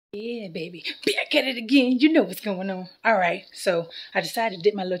Yeah, baby. Back at it again. You know what's going on. All right. So I decided to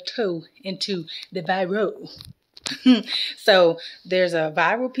dip my little toe into the viral. So there's a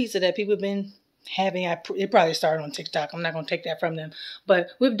viral pizza that people have been having. It probably started on TikTok. I'm not going to take that from them.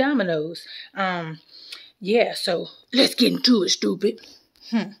 But with dominoes. Yeah, so let's get into it, stupid.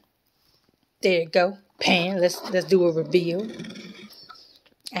 There you go. Pan. Let's do a reveal.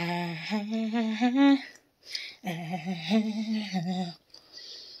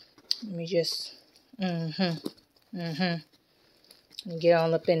 Let me just, let me get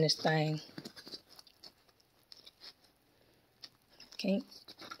all up in this thing. Okay.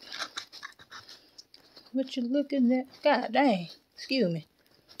 What you looking at? God dang. Excuse me.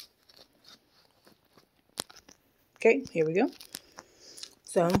 Okay, here we go.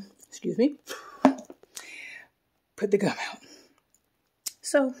 So, excuse me. Put the gum out.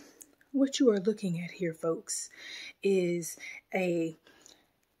 So, what you are looking at here, folks, is a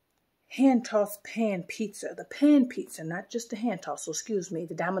hand-tossed pan pizza. The pan pizza, not just the hand-toss. So, excuse me.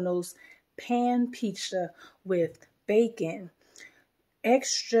 The Domino's pan pizza with bacon,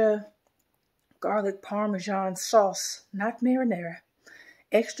 extra garlic parmesan sauce, not marinara,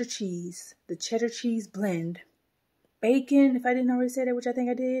 extra cheese, the cheddar cheese blend, bacon, if I didn't already say that, which I think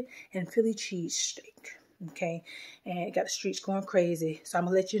I did, and Philly cheese steak. Okay, and it got the streets going crazy. So I'm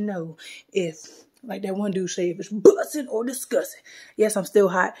gonna let you know if, like that one dude said, if it's bussin' or disgusting. Yes, I'm still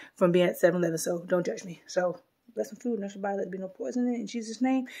hot from being at 7-Eleven, so don't judge me. So let some food, not somebody, let there be no poison in it. In Jesus'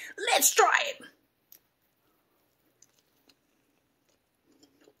 name, let's try it.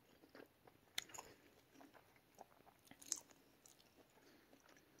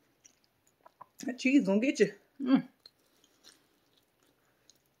 That cheese gonna get you.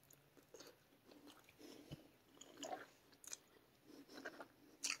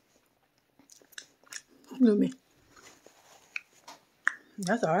 Look at me.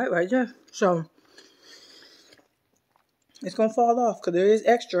 That's all right there. So it's gonna fall off because there is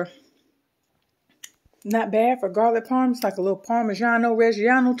extra. Not bad for garlic parm. It's like a little Parmigiano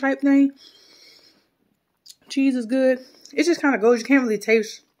Reggiano type thing. Cheese is good. It just kind of goes. You can't really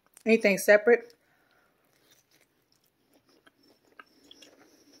taste anything separate.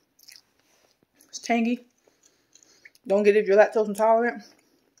 It's tangy. Don't get it if you're lactose intolerant.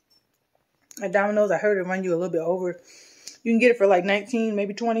 At Domino's, I heard it run you a little bit over. You can get it for like 19,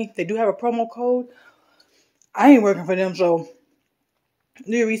 maybe 20. They do have a promo code. I ain't working for them, so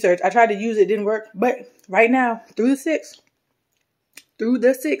do your research. I tried to use it, didn't work. But right now, through the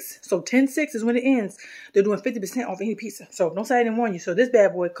 6th, so 10/6 is when it ends, they're doing 50% off any pizza. So don't say I didn't warn you. So this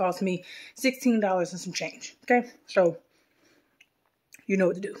bad boy cost me $16 and some change. Okay? So you know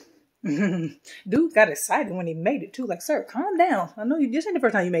what to do. Dude got excited when he made it too. Like, sir, calm down. I know this ain't the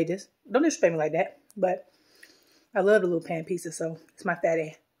first time you made this. Don't disrespect me like that. But I love the little pan pizza, so it's my fat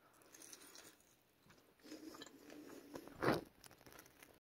ass.